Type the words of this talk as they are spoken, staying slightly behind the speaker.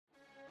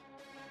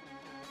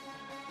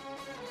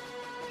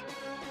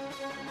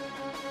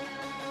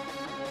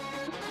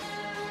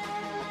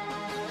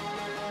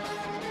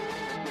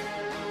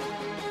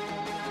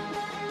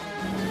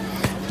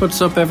What's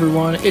up,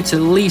 everyone? It's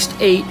at least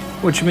 8,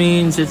 which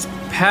means it's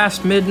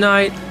past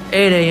midnight,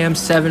 8 a.m.,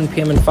 7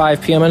 p.m., and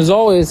 5 p.m. And as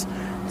always,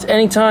 it's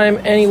anytime,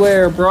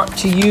 anywhere, brought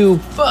to you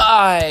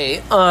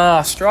by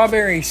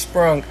Strawberry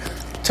Sprunk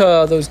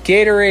to those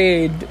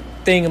Gatorade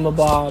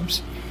thingamabobs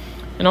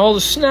and all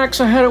the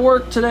snacks I had at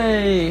work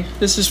today.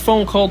 This is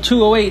phone call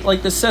 208,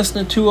 like the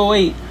Cessna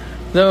 208,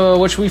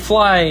 which we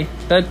fly.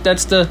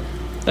 That's the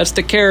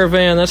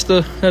caravan. That's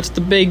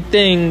the big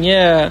thing.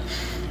 Yeah.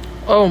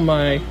 Oh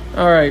my.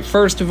 All right.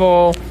 First of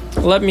all,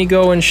 let me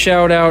go and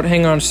shout out.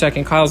 Hang on a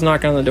second. Kyle's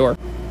knocking on the door.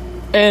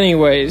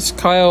 Anyways,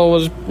 Kyle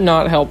was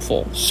not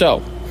helpful. So,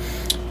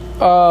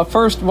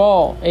 first of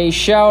all, a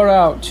shout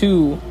out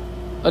to,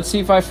 let's see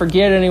if I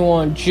forget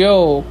anyone,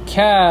 Joe,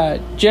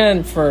 Kat,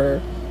 Jennifer,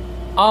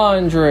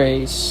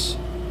 Andres,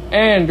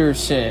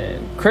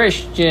 Anderson,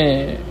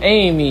 Christian,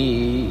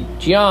 Amy,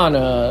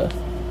 Gianna,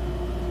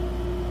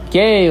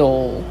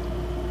 Gail,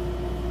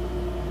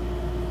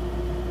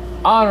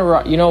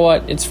 Honor. You know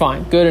what? It's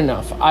fine. Good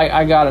enough.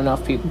 I got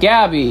enough people.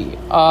 Gabby.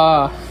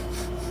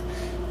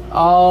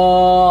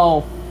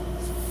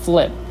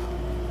 Flip.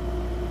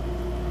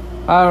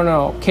 I don't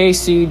know.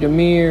 Casey,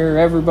 Demir,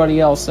 everybody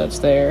else that's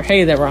there.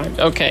 Hey, that rhymes.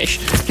 Okay.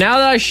 Now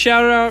that I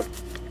shouted out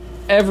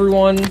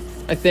everyone,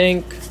 I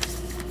think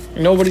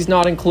nobody's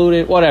not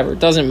included. Whatever.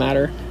 Doesn't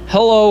matter.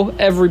 Hello,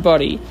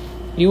 everybody.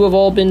 You have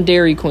all been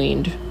Dairy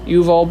Queened.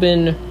 You've all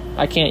been...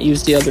 I can't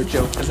use the other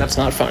joke because that's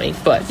not funny.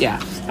 But yeah,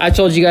 I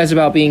told you guys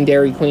about being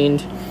Dairy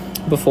Queened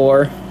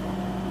before.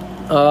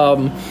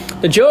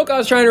 The joke I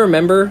was trying to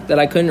remember that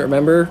I couldn't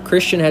remember,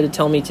 Christian had to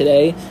tell me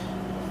today.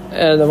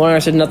 And the one I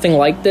said, nothing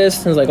like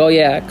this. I was like, oh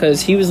yeah,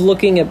 because he was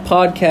looking at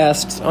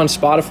podcasts on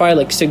Spotify,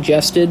 like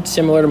suggested,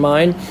 similar to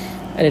mine.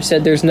 And it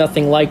said, there's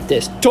nothing like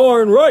this.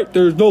 Darn right,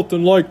 there's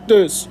nothing like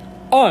this.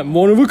 I'm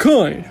one of a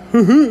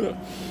kind.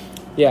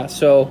 Yeah,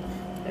 so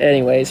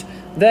anyways.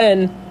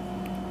 Then,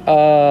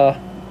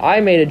 I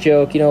made a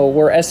joke,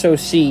 we're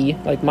SOC,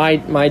 like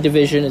my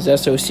division is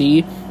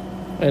SOC,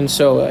 and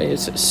so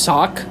it's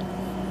sock,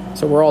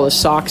 so we're all the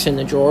socks in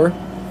the drawer,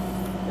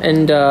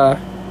 and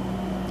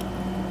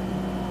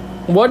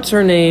what's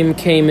her name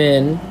came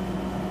in,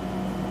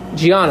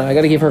 Gianna, I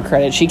gotta give her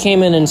credit, she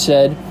came in and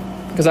said,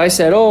 because I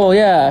said, oh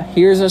yeah,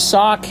 here's a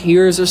sock,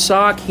 here's a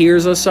sock,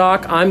 here's a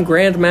sock, I'm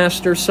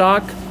Grandmaster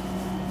Sock,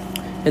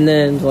 and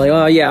then like,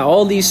 oh yeah,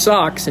 all these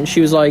socks, and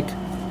she was like,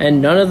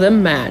 and none of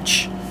them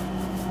match.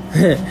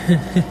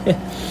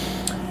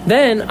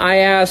 Then I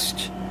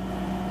asked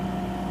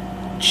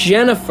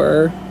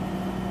Jennifer,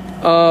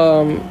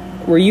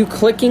 were you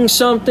clicking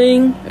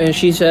something? And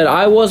she said,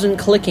 I wasn't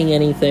clicking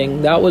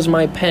anything. That was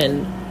my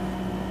pen.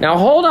 Now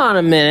hold on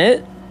a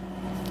minute.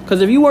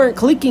 Because if you weren't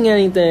clicking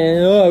anything,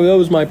 oh, that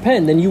was my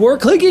pen, then you were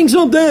clicking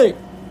something.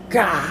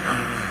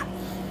 Gah.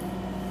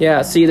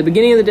 Yeah, see, the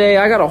beginning of the day,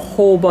 I got a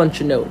whole bunch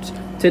of notes.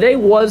 Today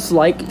was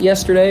like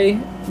yesterday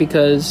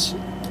because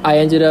I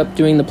ended up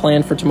doing the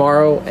plan for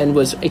tomorrow and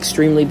was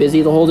extremely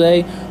busy the whole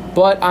day,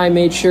 but I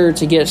made sure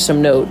to get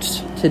some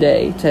notes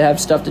today to have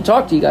stuff to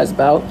talk to you guys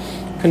about,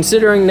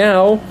 considering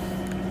now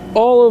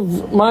all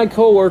of my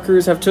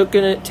coworkers have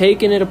taken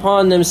it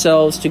upon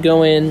themselves to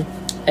go in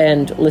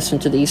and listen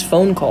to these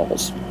phone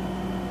calls.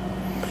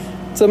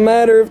 It's a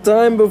matter of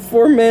time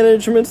before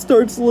management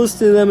starts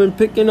listening to them and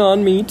picking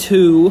on me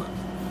too.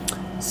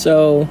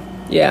 So,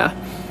 yeah.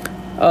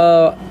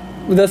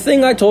 The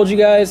thing I told you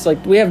guys,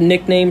 like, we have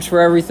nicknames for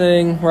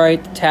everything,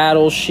 right? The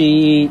tattle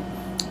sheet,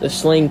 the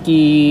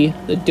slinky,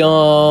 the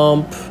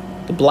dump,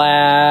 the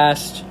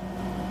blast,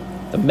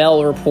 the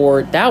Mel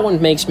report. That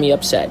one makes me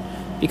upset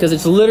because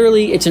it's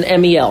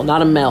an MEL,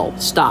 not a Mel.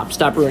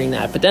 Stop ruining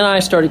that. But then I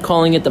started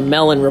calling it the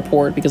Melon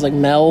report because, like,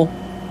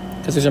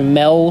 because there's a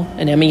Mel,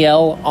 an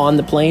MEL on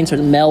the plane, so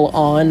the Mel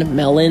on,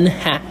 melon,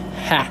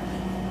 ha.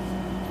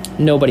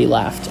 Nobody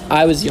laughed.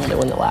 I was the only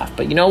one that laughed.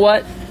 But you know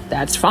what?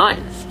 That's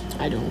fine.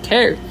 I don't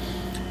care.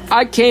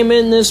 I came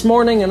in this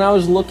morning and I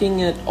was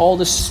looking at all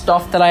the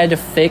stuff that I had to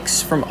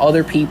fix from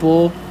other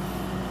people,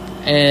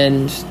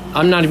 and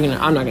I'm not going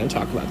to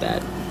talk about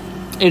that.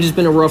 It has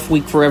been a rough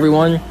week for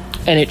everyone,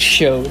 and it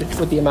showed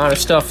with the amount of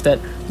stuff that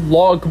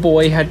Log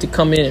Boy had to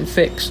come in and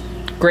fix.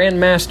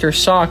 Grandmaster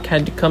Sock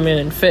had to come in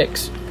and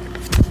fix.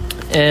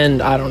 And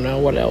I don't know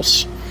what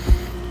else.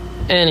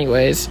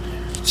 Anyways,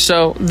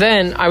 so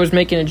then I was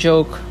making a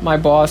joke. My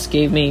boss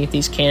gave me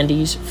these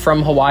candies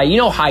from Hawaii. You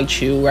know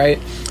Haichu, right?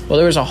 Well,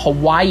 there was a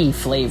Hawaii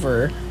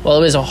flavor. Well,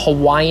 it was a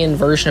Hawaiian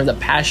version of the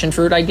passion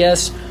fruit, I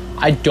guess.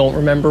 I don't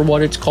remember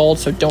what it's called,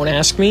 so don't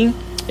ask me.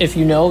 If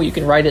you know, you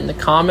can write it in the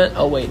comment.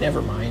 Oh, wait,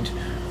 never mind.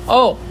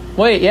 Oh,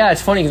 wait, yeah,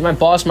 it's funny because my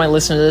boss might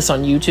listen to this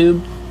on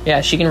YouTube.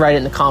 Yeah, she can write it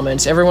in the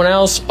comments. Everyone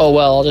else, oh,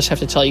 well, I'll just have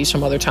to tell you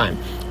some other time.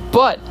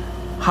 But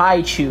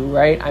Haichu,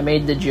 right? I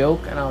made the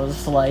joke, and I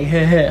was like,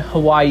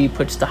 Hawaii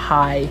puts the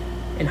high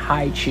in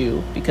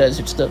Haichu because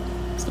it's the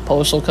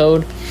postal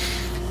code.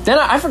 Then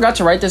I forgot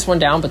to write this one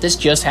down, but this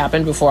just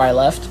happened before I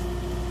left.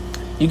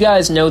 You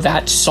guys know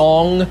that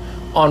song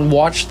on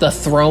Watch the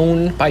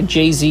Throne by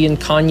Jay-Z and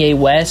Kanye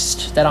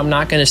West that I'm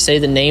not going to say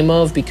the name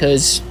of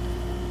because,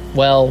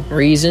 well,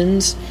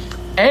 reasons.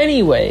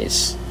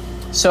 Anyways,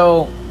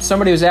 so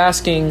somebody was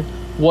asking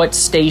what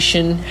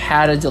station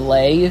had a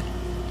delay.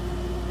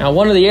 Now,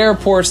 one of the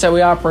airports that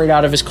we operate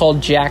out of is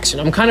called Jackson.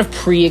 I'm kind of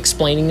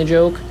pre-explaining the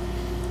joke.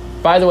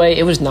 By the way,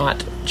 it was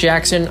not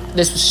Jackson.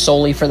 This was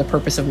solely for the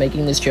purpose of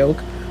making this joke.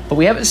 But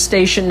we have a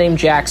station named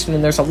Jackson,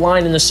 and there's a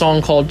line in the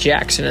song called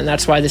Jackson, and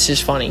that's why this is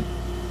funny.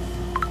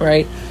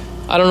 Right?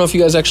 I don't know if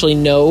you guys actually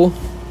know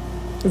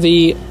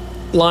the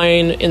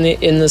line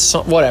in the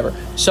song, whatever.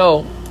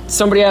 So,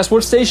 somebody asked,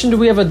 what station do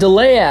we have a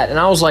delay at? And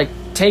I was like,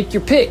 take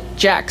your pick.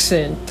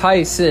 Jackson,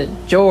 Tyson,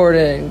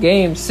 Jordan,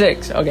 Game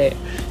 6. Okay,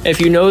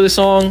 if you know the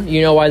song,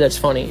 you know why that's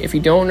funny. If you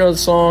don't know the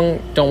song,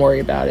 don't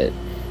worry about it.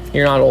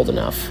 You're not old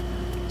enough.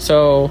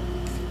 So,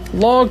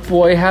 Log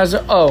Boy has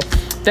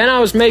then I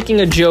was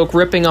making a joke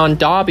ripping on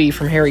Dobby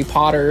from Harry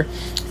Potter.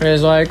 And it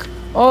was like,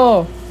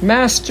 oh,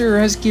 Master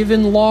has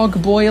given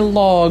Log Boy a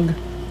log.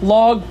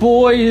 Log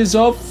Boy is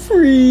a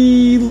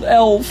free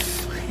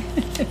elf.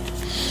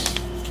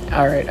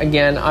 Alright,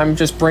 again, I'm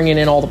just bringing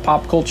in all the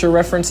pop culture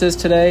references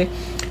today.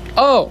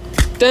 Oh,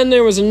 then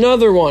there was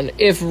another one.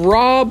 If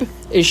Rob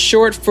is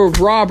short for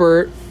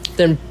Robert,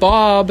 then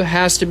Bob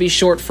has to be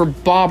short for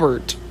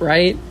Bobbert,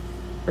 right?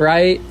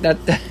 Right?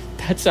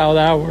 That's how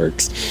that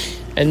works.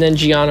 And then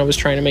Gianna was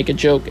trying to make a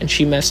joke, and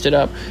she messed it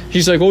up.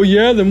 She's like, oh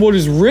yeah, then what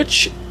is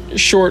Rich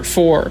short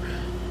for?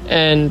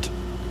 And...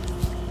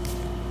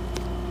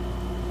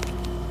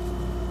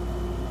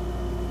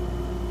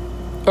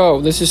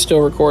 oh, this is still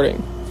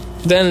recording.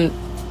 Then,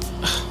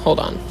 hold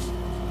on.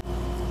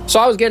 So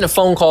I was getting a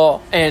phone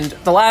call, and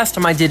the last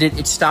time I did it,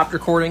 it stopped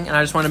recording, and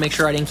I just wanted to make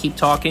sure I didn't keep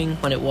talking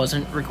when it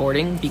wasn't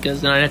recording,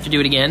 because then I'd have to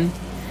do it again.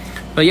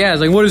 But yeah,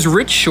 it's like, what is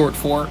Rich short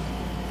for?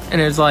 And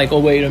it's like, oh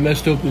wait, I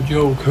messed up the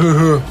joke.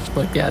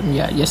 Like,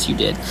 yeah, yes you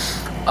did.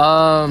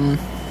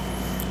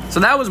 So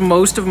that was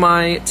most of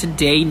my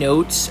today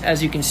notes.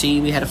 As you can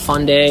see, we had a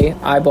fun day.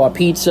 I bought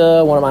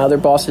pizza. One of my other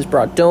bosses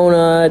brought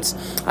donuts.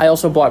 I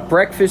also bought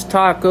breakfast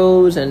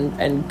tacos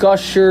and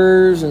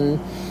Gushers and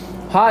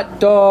hot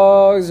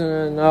dogs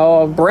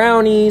and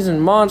brownies and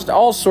Monster,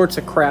 all sorts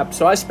of crap.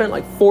 So I spent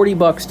like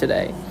 $40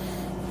 today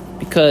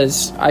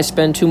because I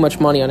spend too much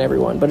money on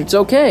everyone. But it's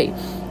okay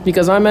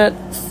because I'm at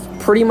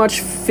pretty much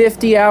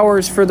 50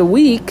 hours for the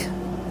week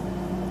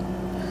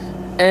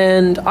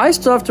and I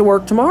still have to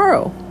work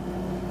tomorrow.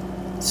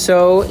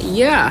 So,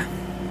 yeah.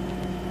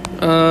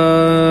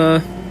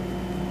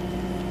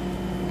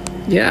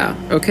 Yeah,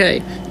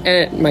 okay.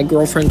 And my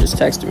girlfriend just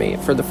texted me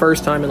for the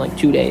first time in like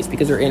 2 days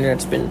because her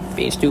internet's been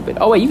being stupid.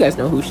 Oh, wait, you guys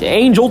know who she is.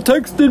 Angel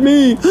texted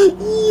me!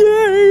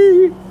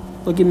 Yay!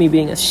 Look at me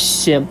being a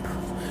simp.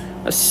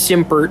 A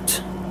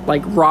simpert.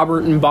 Like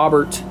Robert and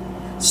Bobbert.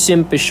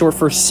 Simp is short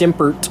for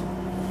simpert.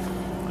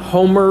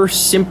 Homer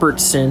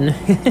Simpertson.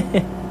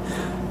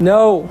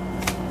 No.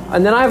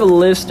 And then I have a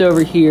list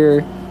over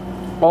here.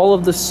 All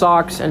of the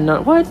socks and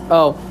what?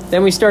 Oh,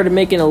 then we started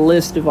making a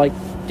list of like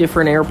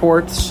different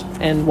airports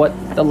and what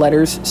the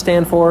letters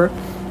stand for.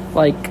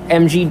 Like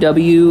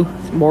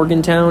MGW,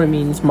 Morgantown, it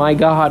means my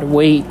God,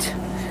 wait.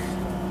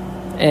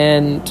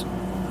 And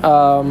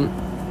I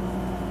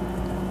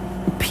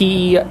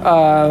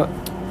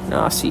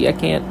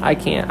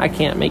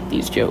can't make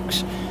these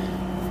jokes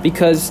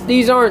because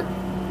these aren't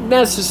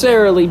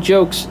necessarily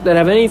jokes that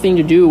have anything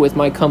to do with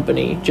my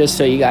company, just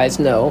so you guys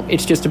know.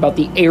 It's just about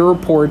the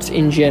airports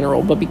in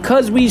general. But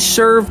because we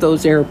serve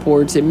those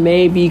airports, it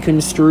may be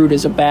construed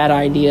as a bad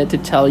idea to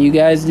tell you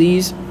guys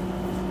these.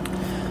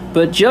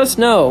 But just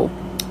know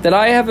that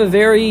I have a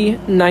very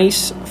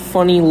nice,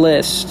 funny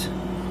list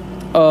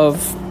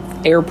of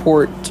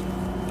airport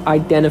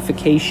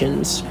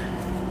identifications.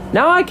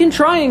 Now I can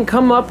try and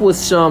come up with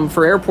some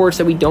for airports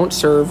that we don't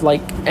serve,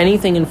 like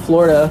anything in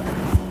Florida.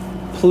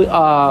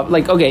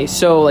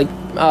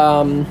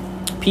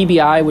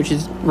 PBI, which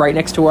is right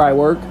next to where I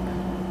work,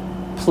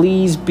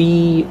 please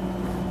be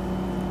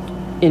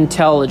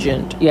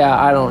intelligent. Yeah,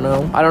 I don't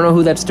know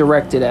who that's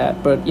directed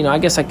at, but I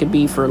guess I could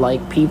be for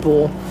like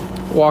people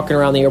walking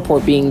around the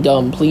airport being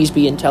dumb. Please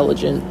be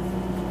intelligent.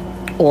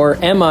 Or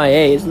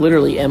MIA is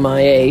literally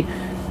MIA.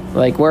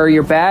 Like, where are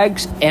your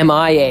bags?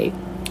 MIA.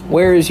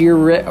 Where is your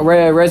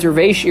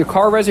reservation, your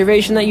car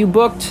reservation that you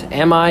booked?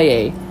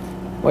 MIA.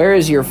 Where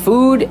is your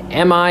food?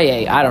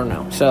 MIA. I don't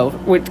know. So,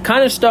 with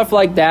kind of stuff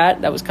like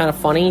that, that was kind of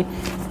funny.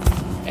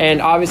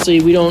 And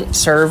obviously, we don't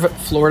serve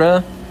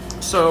Florida.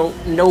 So,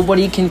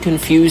 nobody can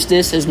confuse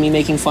this as me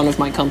making fun of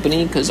my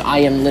company, because I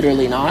am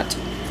literally not.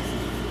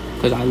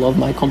 Because I love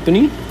my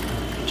company.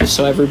 Just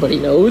so everybody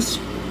knows.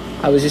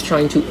 I was just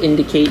trying to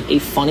indicate a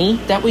funny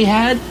that we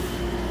had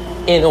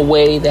in a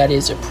way that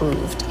is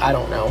approved. I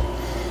don't know.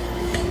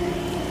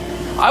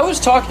 I was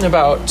talking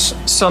about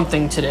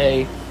something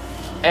today,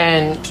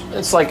 and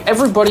it's like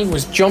everybody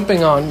was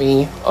jumping on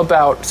me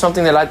about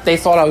something that they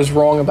thought I was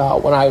wrong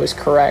about when I was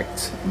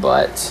correct.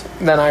 But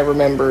then I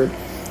remembered,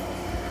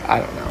 I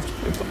don't know,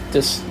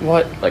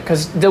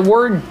 because the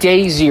word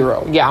day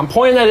zero. Yeah, I'm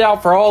pointing that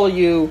out for all of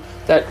you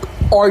that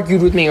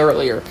argued with me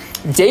earlier.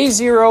 Day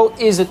zero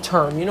is a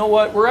term. You know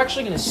what? We're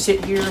actually going to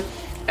sit here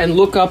and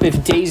look up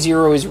if day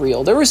 0 is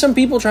real. There were some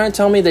people trying to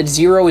tell me that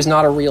 0 is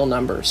not a real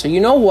number. So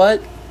you know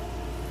what?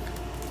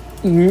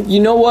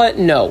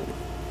 No.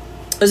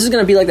 This is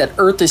going to be like that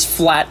Earth is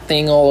flat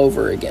thing all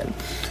over again.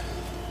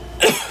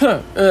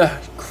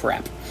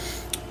 Crap.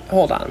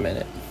 Hold on a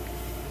minute.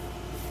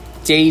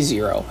 Day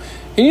 0.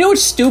 And you know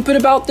what's stupid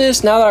about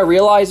this, now that I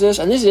realize this,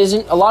 and this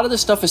isn't, a lot of this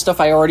stuff is stuff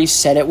I already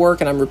said at work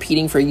and I'm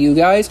repeating for you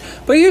guys,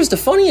 but here's the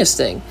funniest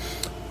thing,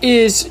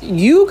 is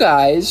you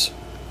guys,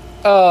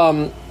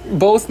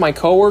 both my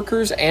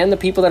coworkers and the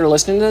people that are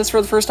listening to this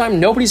for the first time,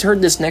 nobody's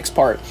heard this next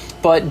part.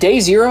 But day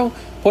 0,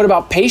 what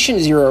about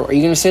patient 0? Are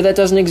you going to say that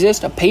doesn't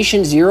exist? A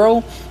patient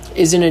 0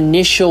 is an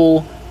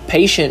initial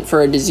patient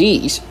for a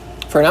disease,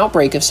 for an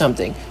outbreak of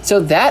something. So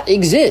that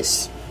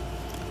exists.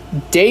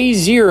 Day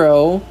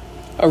 0,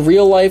 a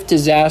real life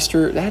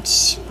disaster.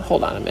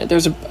 Hold on a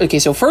minute. Okay,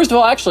 so first of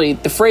all, actually,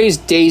 the phrase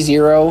day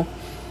 0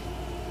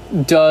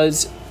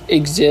 does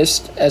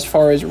exist as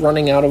far as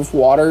running out of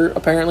water,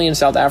 apparently, in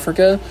South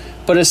Africa.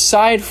 But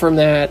aside from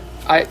that,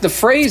 the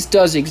phrase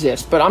does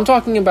exist, but I'm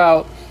talking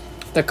about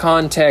the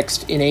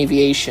context in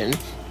aviation.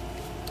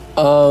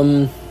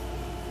 Oh,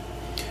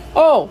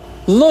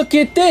 look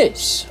at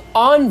this.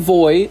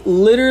 Envoy,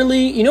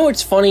 literally, you know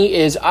what's funny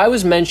is I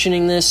was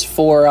mentioning this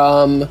for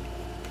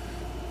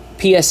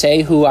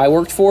PSA, who I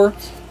worked for,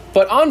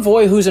 but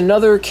Envoy, who's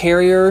another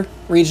carrier,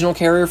 regional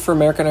carrier for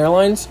American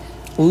Airlines,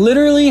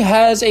 literally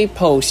has a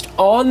post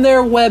on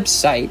their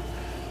website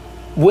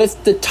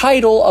with the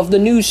title of the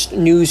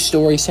news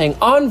story saying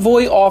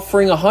Envoy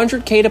offering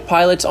 $100K to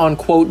pilots on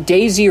quote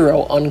day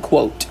 0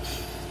 unquote.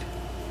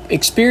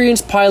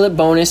 Experienced pilot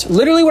bonus,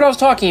 literally what I was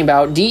talking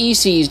about.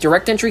 DECs,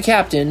 direct entry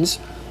captains,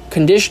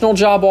 conditional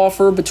job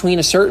offer between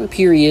a certain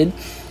period,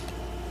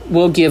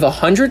 will give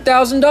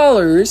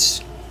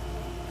 $100,000.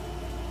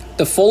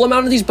 The full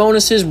amount of these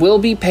bonuses will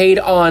be paid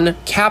on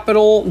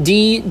capital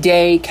D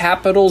day,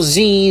 capital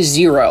Z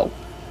 0.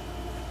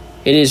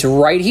 It is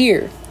right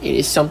here. It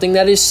is something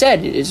that is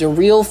said. It is a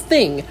real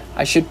thing.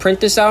 I should print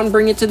this out and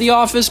bring it to the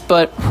office,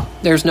 but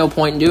there's no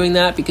point in doing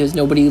that because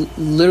nobody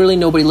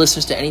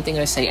listens to anything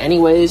I say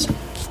anyways,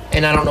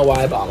 and I don't know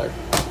why I bother.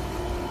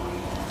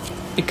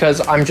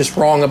 Because I'm just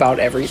wrong about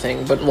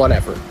everything, but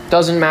whatever.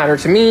 Doesn't matter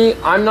to me.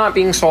 I'm not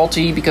being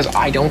salty because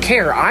I don't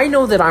care. I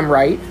know that I'm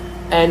right,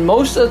 and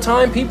most of the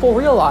time people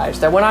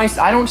realize that when I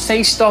don't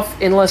say stuff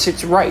unless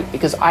it's right,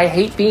 because I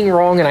hate being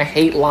wrong and I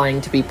hate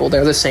lying to people.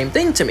 They're the same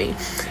thing to me.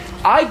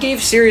 I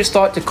gave serious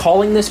thought to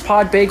calling this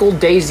pod bagel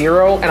day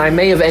 0, and I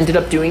may have ended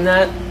up doing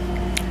that,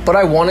 but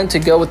I wanted to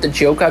go with the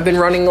joke I've been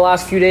running the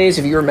last few days.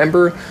 If you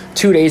remember,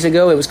 2 days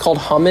ago it was called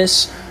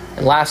hummus,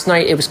 and last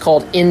night it was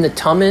called in the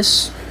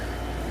tummus,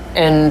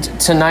 and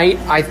tonight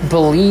I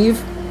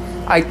believe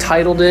I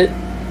titled it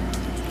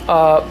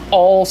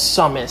all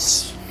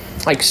Summus,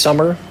 like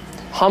summer.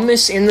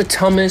 Hummus in the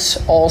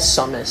tummus, all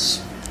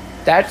Summus.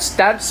 That's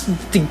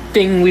the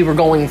thing we were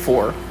going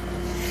for.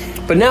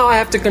 But now I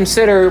have to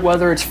consider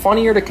whether it's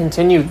funnier to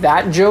continue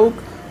that joke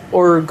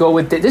or go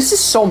with it. This is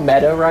so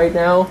meta right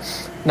now.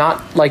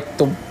 Not like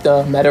the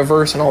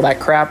metaverse and all that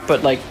crap,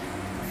 but like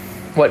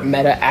what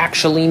meta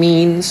actually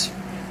means.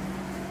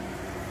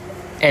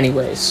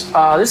 Anyways,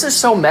 this is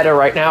so meta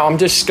right now. I'm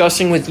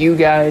discussing with you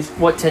guys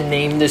what to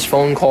name this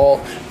phone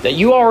call that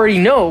you already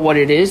know what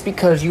it is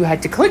because you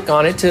had to click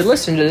on it to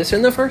listen to this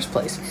in the first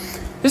place.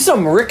 This is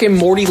some Rick and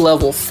Morty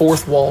level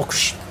fourth wall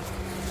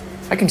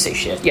I can say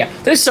shit. Yeah,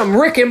 this is some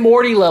Rick and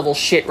Morty level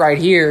shit right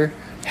here.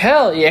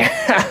 Hell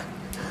yeah.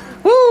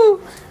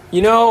 Woo!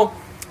 You know,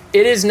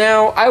 it is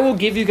now, I will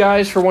give you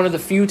guys for one of the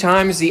few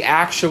times the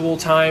actual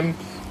time,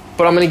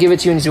 but I'm going to give it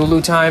to you in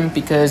Zulu time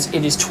because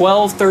it is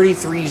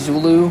 12:33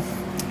 Zulu,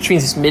 which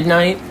means it's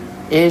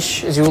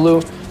midnight-ish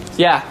Zulu.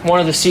 Yeah, one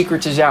of the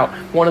secrets is out.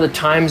 One of the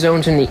time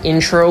zones in the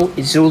intro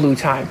is Zulu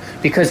time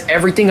because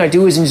everything I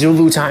do is in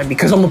Zulu time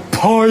because I'm a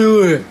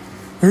pilot.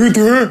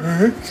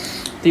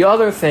 The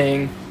other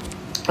thing,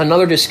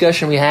 another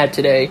discussion we had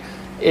today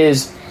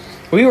is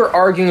we were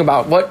arguing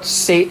about what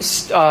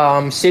cities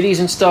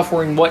and stuff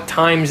were in what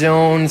time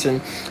zones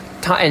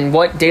and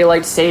what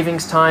daylight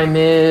savings time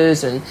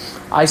is, and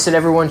I said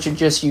everyone should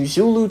just use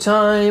Zulu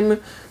time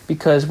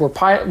because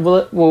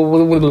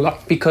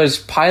because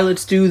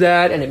pilots do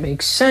that and it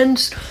makes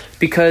sense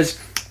because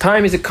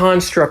time is a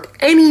construct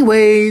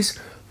anyways.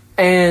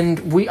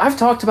 And I've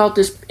talked about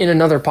this in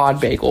another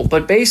pod bagel,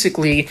 but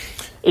basically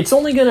it's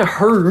only going to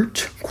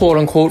hurt, quote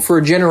unquote, for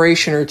a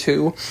generation or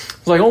two.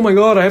 It's like, oh my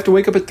God, I have to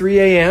wake up at 3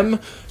 a.m.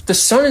 The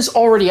sun is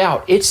already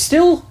out. It's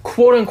still,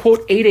 quote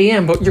unquote, 8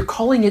 a.m., but you're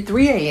calling it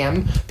 3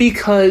 a.m.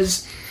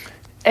 because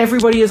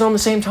everybody is on the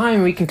same time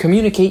and we can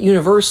communicate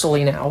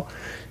universally now.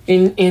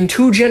 In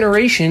 2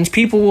 generations,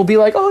 people will be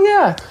like, oh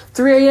yeah,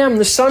 3 a.m.,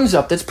 the sun's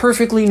up. That's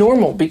perfectly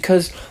normal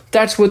because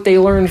that's what they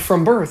learned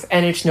from birth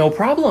and it's no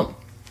problem.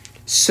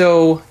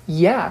 So,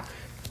 yeah.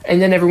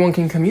 And then everyone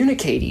can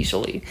communicate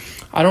easily.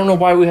 I don't know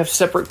why we have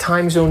separate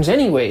time zones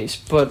anyways,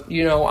 but,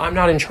 you know, I'm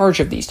not in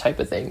charge of these type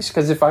of things,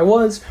 because if I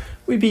was,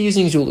 we'd be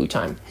using Zulu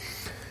time.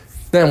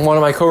 Then one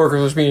of my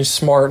coworkers was being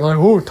smart, like,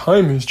 oh,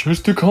 time is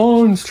just a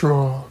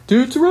construct.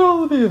 It's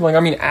relative. Like, I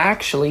mean,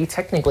 actually,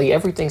 technically,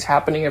 everything's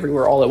happening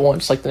everywhere all at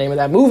once, like the name of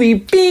that movie.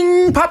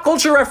 Bing! Pop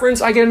culture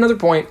reference. I get another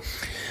point.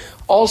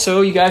 Also,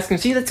 you guys can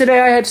see that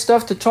today I had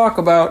stuff to talk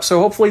about, so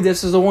hopefully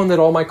this is the one that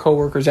all my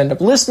coworkers end up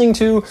listening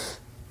to,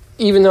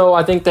 even though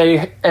I think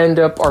they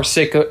are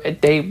sick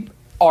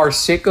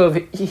of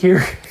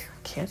hearing.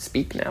 Can't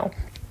speak now.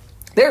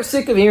 They're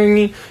sick of hearing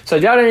me, so I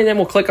doubt any of them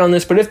will click on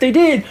this, but if they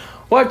did,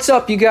 what's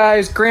up, you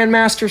guys?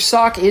 Grandmaster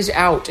Sock is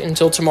out.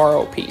 Until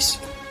tomorrow. Peace.